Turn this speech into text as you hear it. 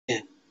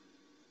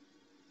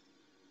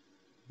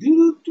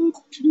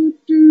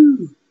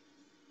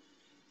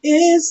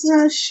It's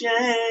a shame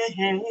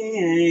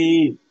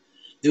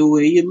the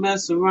way you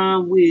mess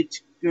around with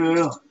your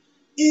girl.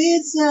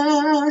 It's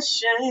a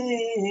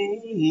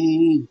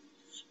shame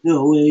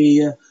the way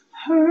you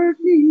hurt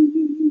me.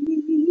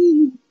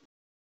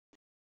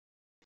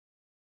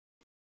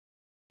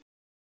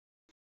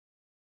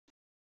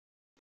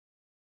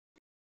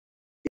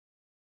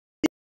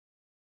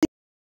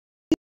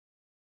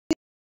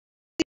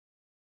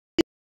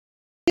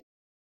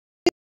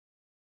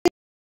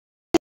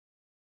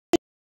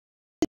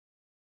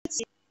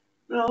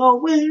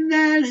 Knowing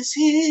that it's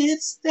here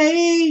to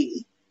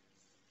stay.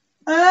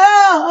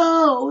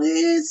 Oh,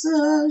 it's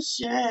a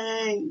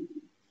shame.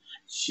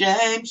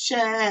 Shame,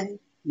 shame,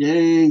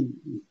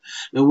 shame.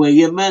 The way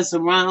you mess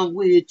around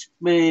with your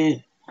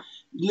man.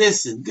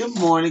 Listen, good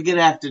morning, good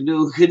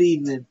afternoon, good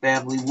evening,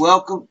 family.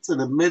 Welcome to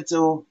the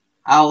mental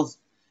house.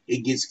 It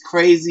gets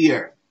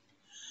crazier.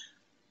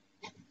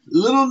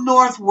 Little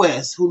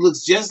Northwest, who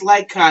looks just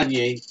like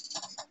Kanye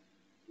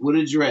with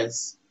a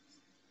dress,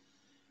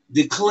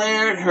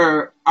 declared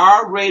her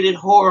R-rated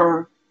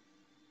horror,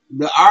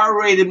 the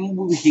R-rated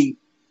movie,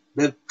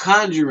 The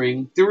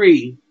Conjuring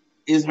 3,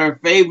 is her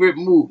favorite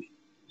movie,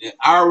 the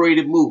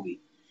R-rated movie.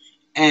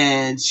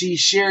 And she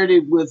shared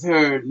it with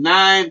her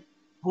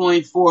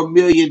 9.4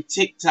 million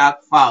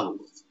TikTok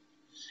followers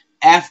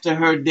after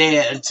her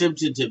dad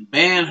attempted to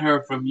ban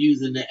her from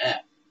using the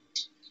app.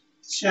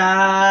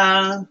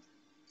 Child,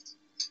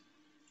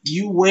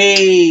 you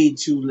way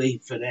too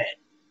late for that.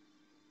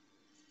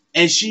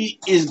 And she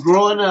is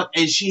growing up,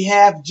 and she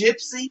half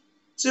gypsy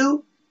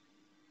too.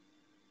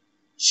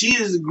 She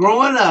is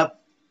growing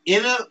up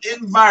in an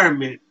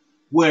environment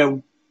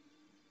where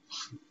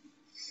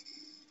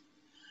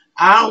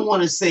I don't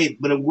want to say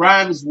it, but it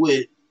rhymes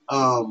with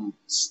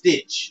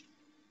Stitch.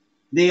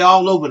 They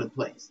all over the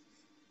place.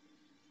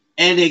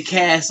 And they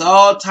cast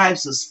all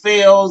types of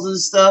spells and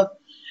stuff.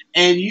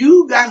 And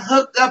you got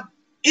hooked up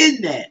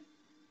in that.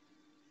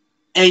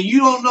 And you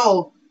don't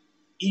know,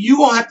 you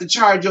gonna have to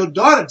charge your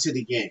daughter to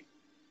the game.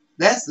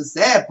 That's the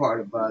sad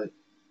part about it.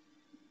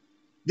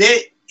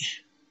 They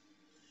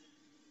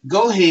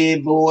go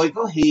ahead, boy,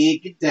 go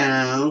ahead, get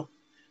down.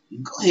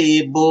 Go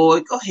ahead,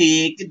 boy, go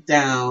ahead, get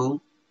down.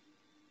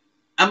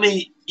 I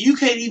mean, you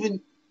can't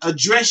even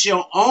address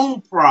your own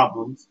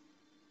problems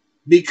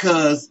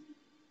because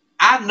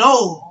I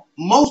know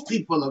most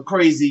people are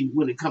crazy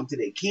when it comes to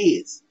their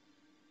kids.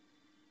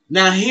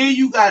 Now here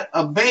you got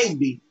a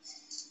baby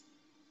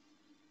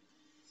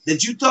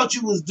that you thought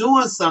you was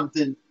doing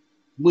something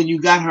when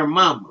you got her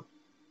mama.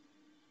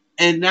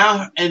 And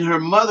her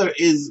mother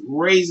is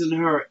raising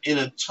her in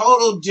a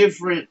total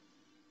different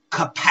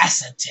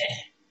capacity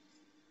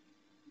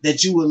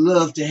that you would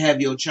love to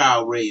have your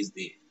child raised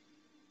in.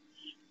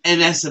 And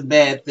that's a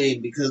bad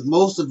thing because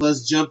most of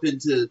us jump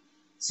into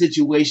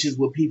situations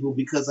with people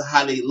because of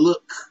how they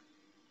look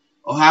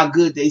or how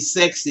good their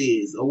sex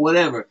is or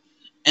whatever.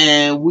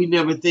 And we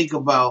never think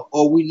about,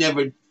 or we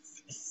never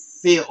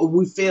fail, or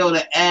we fail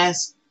to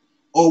ask,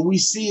 or we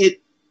see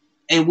it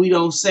and we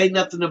don't say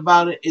nothing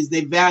about it, is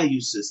their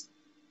value system.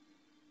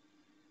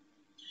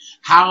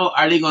 How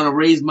are they going to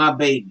raise my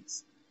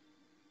babies?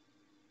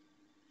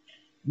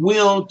 We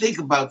don't think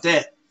about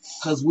that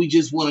because we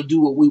just want to do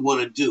what we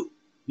want to do.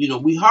 You know,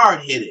 we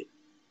hard-headed.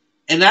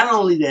 And not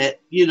only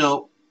that, you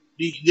know,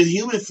 the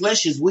human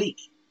flesh is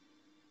weak.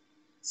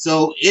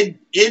 So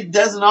it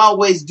doesn't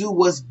always do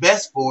what's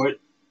best for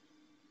it.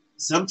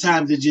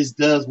 Sometimes it just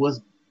does what's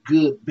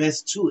good,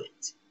 best to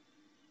it.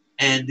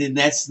 And then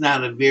that's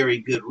not a very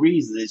good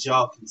reason, as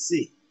y'all can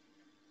see.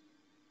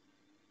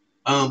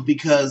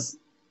 Because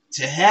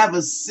to have a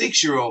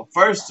 6-year-old,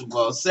 first of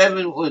all,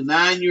 7 or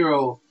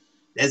 9-year-old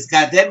that's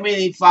got that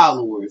many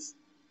followers,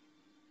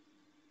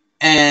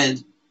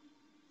 and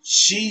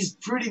she's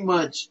pretty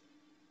much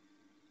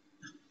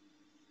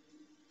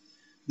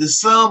the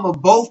sum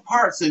of both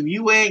parts of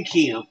you and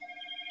Kim.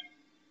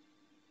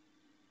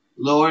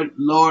 Lord,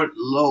 Lord,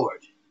 Lord.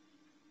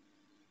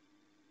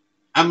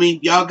 I mean,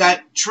 y'all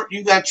got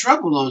you got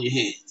trouble on your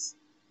hands.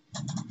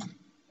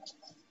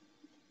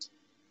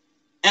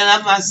 And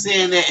I'm not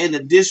saying that in a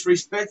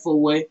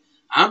disrespectful way.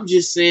 I'm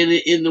just saying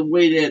it in the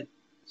way that,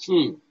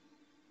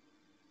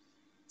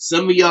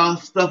 some of y'all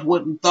stuff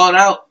wasn't thought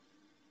out.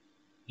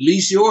 At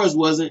least yours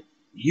wasn't.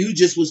 You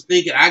just was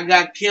thinking, I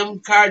got Kim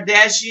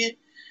Kardashian,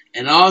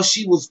 and all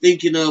she was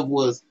thinking of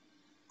was,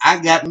 I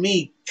got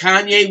me,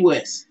 Kanye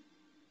West.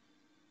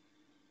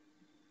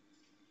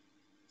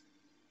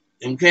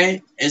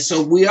 Okay? And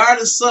so we are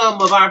the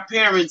sum of our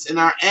parents and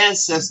our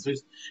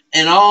ancestors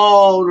and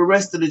all the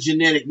rest of the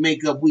genetic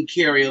makeup we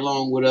carry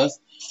along with us.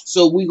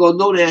 So we're going to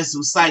know there's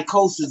some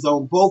psychosis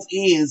on both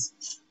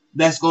ends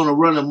that's going to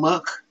run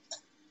amok.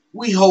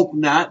 We hope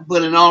not,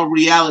 but in all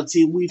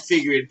reality, we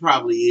figure it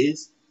probably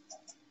is.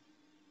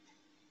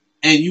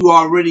 And you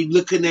already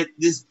looking at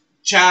this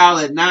child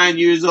at 9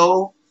 years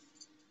old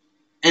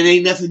and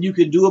ain't nothing you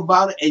can do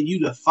about it, and you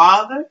the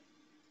father?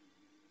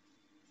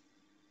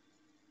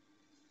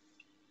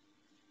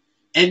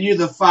 And you're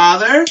the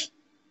father?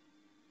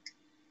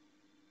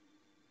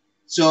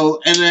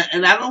 So,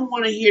 and I don't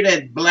want to hear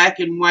that black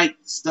and white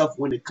stuff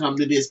when it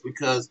comes to this,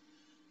 because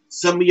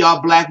some of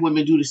y'all black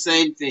women do the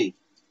same thing.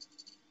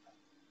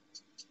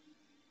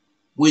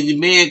 When your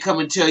man come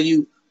and tell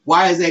you,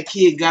 why is that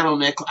kid got on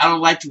that? I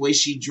don't like the way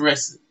she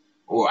dressing,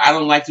 or I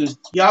don't like this.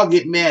 Y'all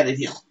get mad at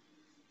him.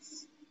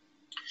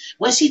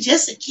 Well, she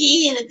just a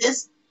kid at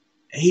this.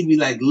 And he be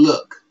like,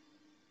 look,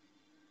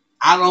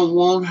 I don't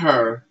want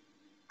her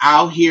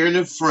out here in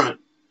the front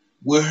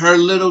with her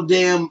little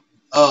damn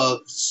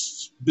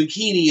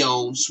bikini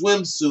on,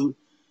 swimsuit,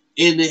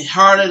 in the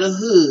heart of the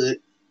hood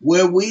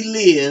where we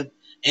live,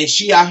 and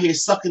she out here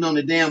sucking on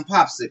the damn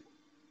popsicle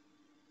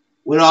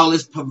with all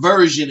this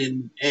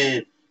perversion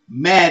and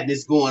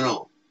madness going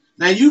on.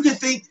 Now, you can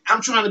think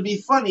I'm trying to be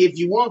funny if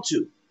you want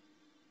to,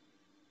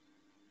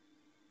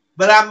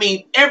 but I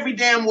mean every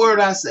damn word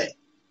I say.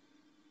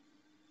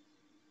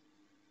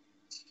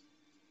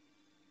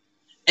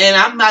 And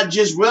I'm not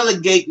just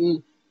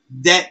relegating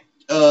that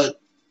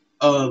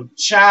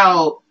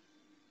child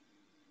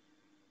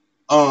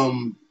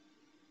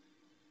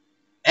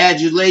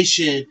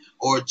adulation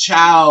or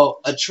child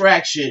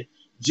attraction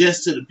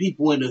just to the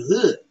people in the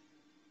hood.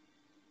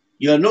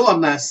 You know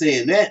I'm not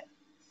saying that.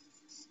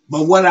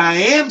 But what I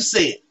am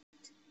saying,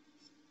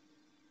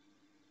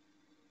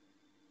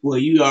 well,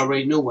 you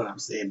already know what I'm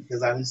saying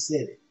because I just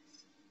said it.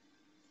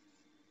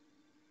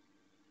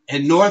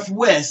 And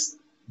Northwest,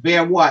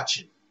 bear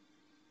watching.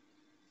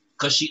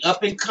 Because she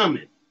up and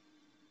coming.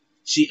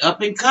 She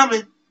up and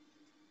coming.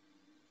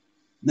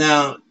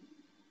 Now,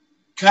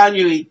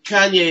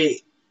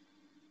 Kanye,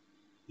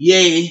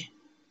 yay,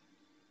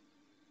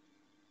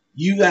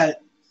 you got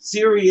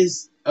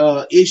serious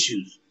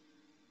issues.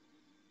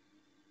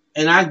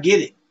 And I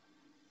get it.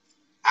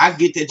 I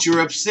get that you're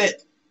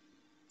upset.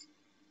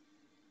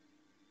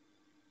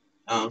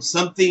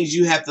 Some things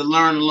you have to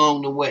learn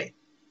along the way.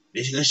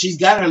 Because she's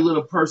got her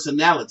little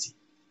personality.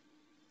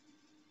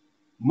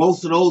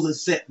 Most of those are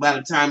set by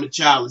the time the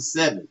child is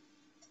 7.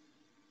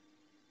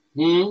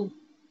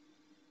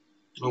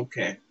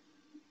 Okay.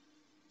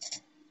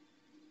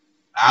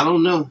 I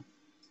don't know.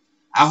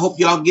 I hope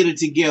y'all get it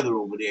together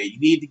over there. You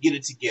need to get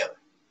it together.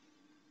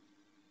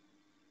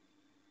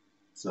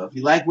 So if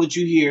you like what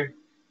you hear,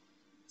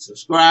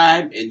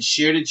 subscribe and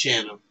share the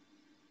channel.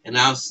 And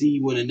I'll see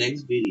you in the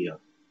next video.